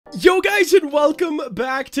Yo guys, and welcome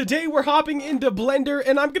back. Today we're hopping into Blender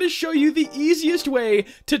and I'm gonna show you the easiest way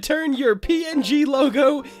to turn your PNG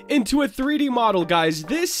logo into a 3D model, guys.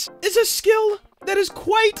 This is a skill that is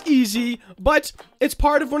quite easy, but it's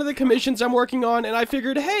part of one of the commissions I'm working on, and I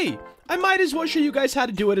figured, hey, I might as well show you guys how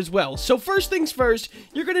to do it as well. So first things first,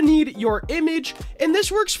 you're gonna need your image, and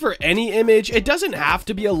this works for any image. It doesn't have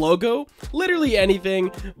to be a logo, literally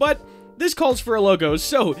anything, but this calls for a logo.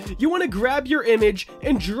 So you want to grab your image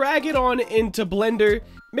and drag it on into Blender.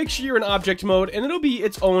 Make sure you're in object mode and it'll be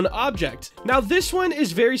its own object. Now this one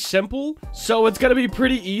is very simple, so it's gonna be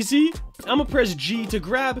pretty easy. I'm gonna press G to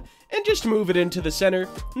grab and just move it into the center.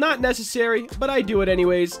 Not necessary, but I do it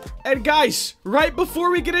anyways. And guys, right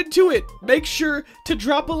before we get into it, make sure to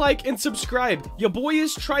drop a like and subscribe. Your boy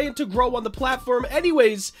is trying to grow on the platform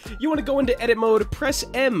anyways. You want to go into edit mode, press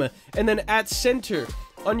M, and then at center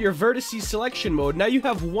on your vertice selection mode. Now you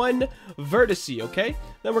have one vertice, okay?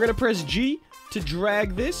 Then we're gonna press G to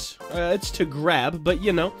drag this. It's to grab, but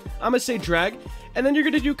you know, I'm gonna say drag. And then you're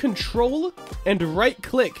gonna do control and right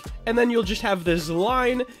click, and then you'll just have this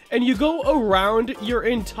line, and you go around your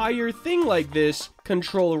entire thing like this.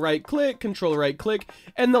 Control right click,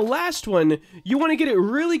 and the last one, you want to get it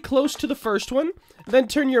really close to the first one. Then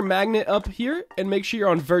turn your magnet up here and make sure you're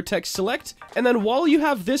on vertex select, and then while you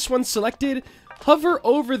have this one selected, hover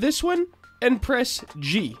over this one and press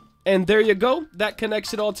G. And there you go. That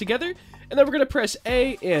connects it all together. And then we're going to press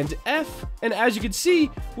A and F. And as you can see,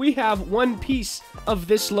 we have one piece of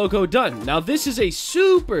this logo done. Now, this is a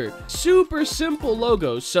super simple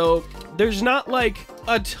logo. So there's not like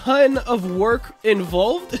a ton of work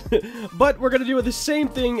involved. But we're going to do the same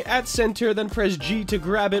thing at center. Then press G to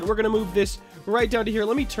grab it. We're going to move this right down to here.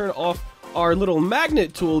 Let me turn off our little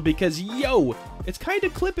magnet tool because, yo, it's kind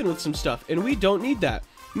of clipping with some stuff, and we don't need that.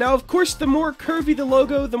 Now, of course, the more curvy the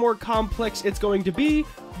logo, the more complex it's going to be,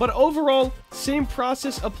 but overall, same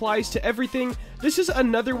process applies to everything. This is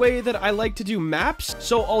another way that I like to do maps,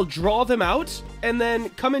 so I'll draw them out, and then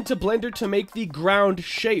come into Blender to make the ground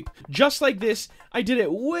shape. Just like this, I did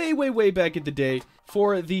it way back in the day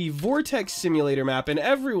for the Vortex Simulator map, and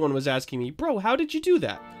everyone was asking me, bro, how did you do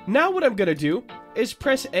that? Now what I'm gonna do is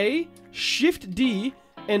press A, Shift D,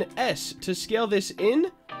 and S to scale this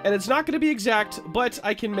in, and it's not going to be exact, but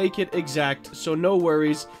I can make it exact, so no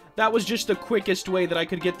worries. That was just the quickest way that I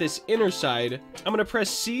could get this inner side. I'm going to press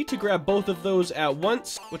C to grab both of those at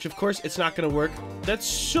once, which of course it's not going to work. That's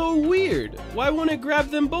so weird. Why won't it grab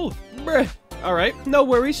them both? Bruh. Alright, no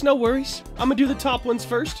worries. I'm gonna do the top ones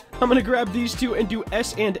first. I'm gonna grab these two and do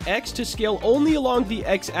S and X to scale only along the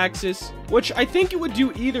X axis, which I think it would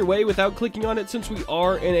do either way without clicking on it since we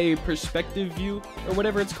are in a perspective view, or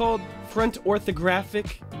whatever it's called, front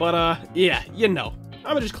orthographic. But yeah, you know.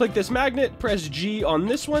 I'm gonna just click this magnet, press G on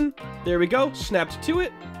this one. There we go, snapped to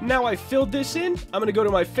it. Now I filled this in. I'm gonna go to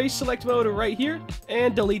my face select mode right here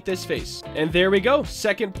and delete this face. And there we go,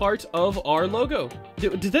 second part of our logo.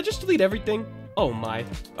 Did that just delete everything? Oh my.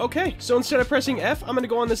 Okay, so instead of pressing F, I'm gonna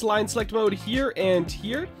go on this line select mode here, and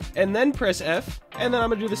then press F. And then I'm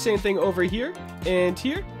gonna do the same thing over here and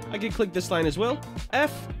here. I can click this line as well,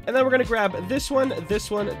 F, and then we're gonna grab this one, and this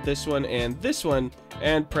one,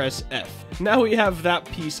 and press F. Now we have that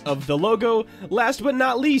piece of the logo. Last but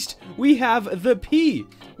not least, we have the P,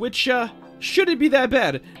 which, shouldn't be that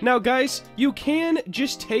bad. Now, guys, you can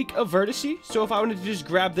just take a vertice. So if I wanted to just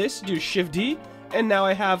grab this, do Shift D, and now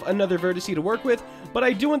I have another vertice to work with. But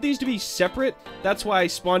I do want these to be separate. That's why I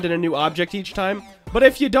spawned in a new object each time. But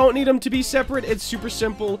if you don't need them to be separate, it's super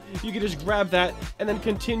simple. You can just grab that and then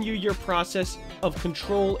continue your process of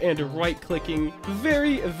control and right clicking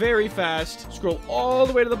very fast. Scroll all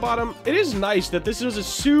the way to the bottom. It is nice that this is a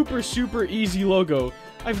super easy logo.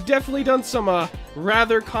 I've definitely done some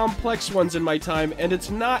rather complex ones in my time, and it's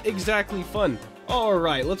not exactly fun.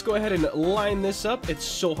 Alright, let's go ahead and line this up. It's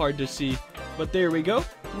so hard to see, but there we go.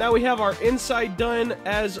 Now we have our inside done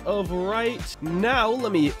as of right now.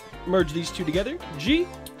 Let me merge these two together, G,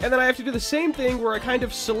 and then I have to do the same thing where I kind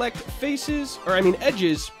of select faces, or I mean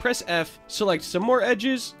edges, press F, select some more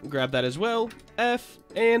edges, grab that as well, F,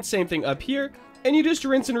 and same thing up here, and you just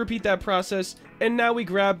rinse and repeat that process, and now we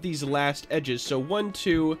grab these last edges, so 1,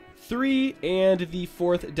 2, 3, and the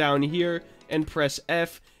fourth down here, and press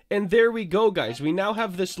F, and there we go, guys. We now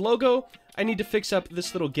have this logo. I need to fix up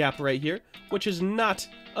this little gap right here, which is not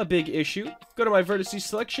a big issue. Go to my vertice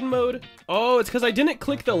selection mode. Oh, it's because I didn't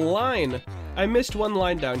click the line. I missed one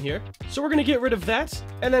line down here. So we're going to get rid of that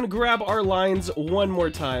and then grab our lines one more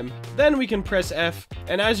time. Then we can press F.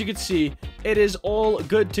 And as you can see, it is all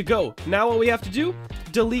good to go. Now what we have to do,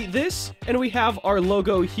 delete this, and we have our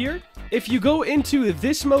logo here. if you go into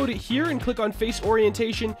this mode here and click on face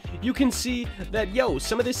orientation, you can see that, yo,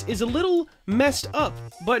 some of this is a little messed up,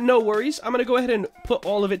 but no worries. I'm gonna go ahead and put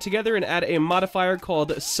all of it together and add a modifier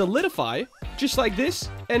called solidify, just like this,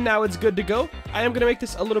 and now it's good to go. I am gonna make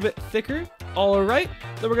this a little bit thicker. All right,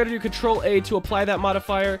 then we're gonna do Control A to apply that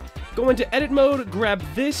modifier. Go into edit mode, grab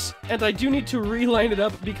this, and I do need to reline it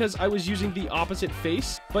up because I was using the opposite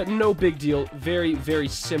face, but no big deal. Very, very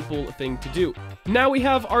simple thing to do. Now we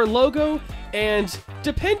have our logo, and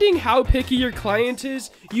depending how picky your client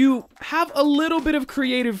is, you have a little bit of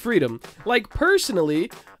creative freedom. Like, personally,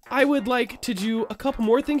 I would like to do a couple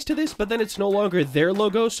more things to this, but then it's no longer their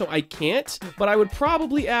logo, so I can't. But I would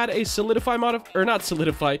probably add a solidify or not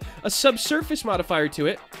solidify, a subsurface modifier to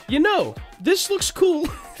it. You know, this looks cool,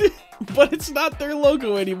 but it's not their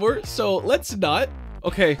logo anymore, so let's not.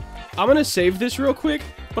 Okay, I'm gonna save this real quick,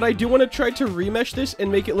 but I do want to try to remesh this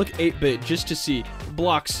and make it look 8-bit just to see.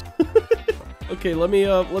 Blocks. Okay, let me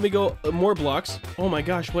go more blocks. Oh my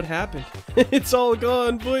gosh, what happened? It's all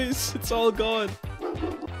gone, boys. It's all gone.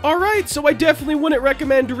 Alright, so I definitely wouldn't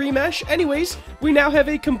recommend remesh. Anyways, we now have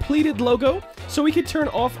a completed logo, so we can turn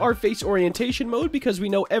off our face orientation mode because we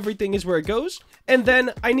know everything is where it goes. And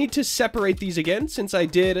then I need to separate these again since I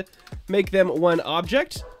did make them one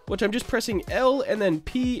object, which I'm just pressing L and then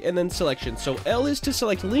P and then selection. So L is to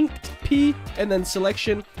select linked, P, and then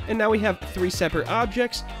selection. And now we have 3 separate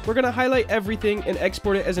objects. We're going to highlight everything and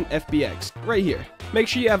export it as an FBX right here. Make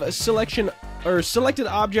sure you have a selection or selected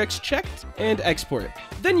objects checked and export it.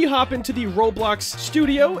 Then you hop into the Roblox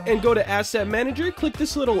Studio and go to Asset Manager, click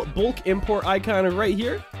this little bulk import icon right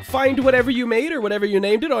here, find whatever you made or whatever you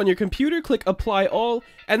named it on your computer, click apply all,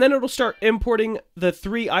 and then it'll start importing the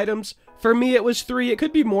 3 items. For me it was 3, it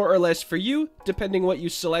could be more or less for you, depending what you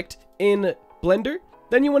select in Blender.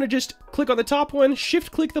 Then you want to just click on the top one,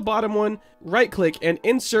 shift click the bottom one, right click, and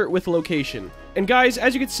insert with location. And guys,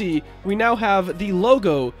 as you can see, we now have the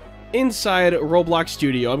logo inside Roblox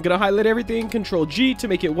Studio. I'm gonna highlight everything, Control G to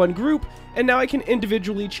make it one group, and now I can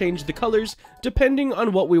individually change the colors depending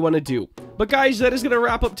on what we want to do. But guys, that is gonna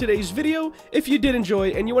wrap up today's video. If you did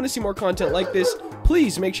enjoy and you want to see more content like this,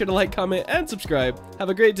 please make sure to like, comment, and subscribe. Have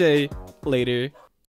a great day. Later.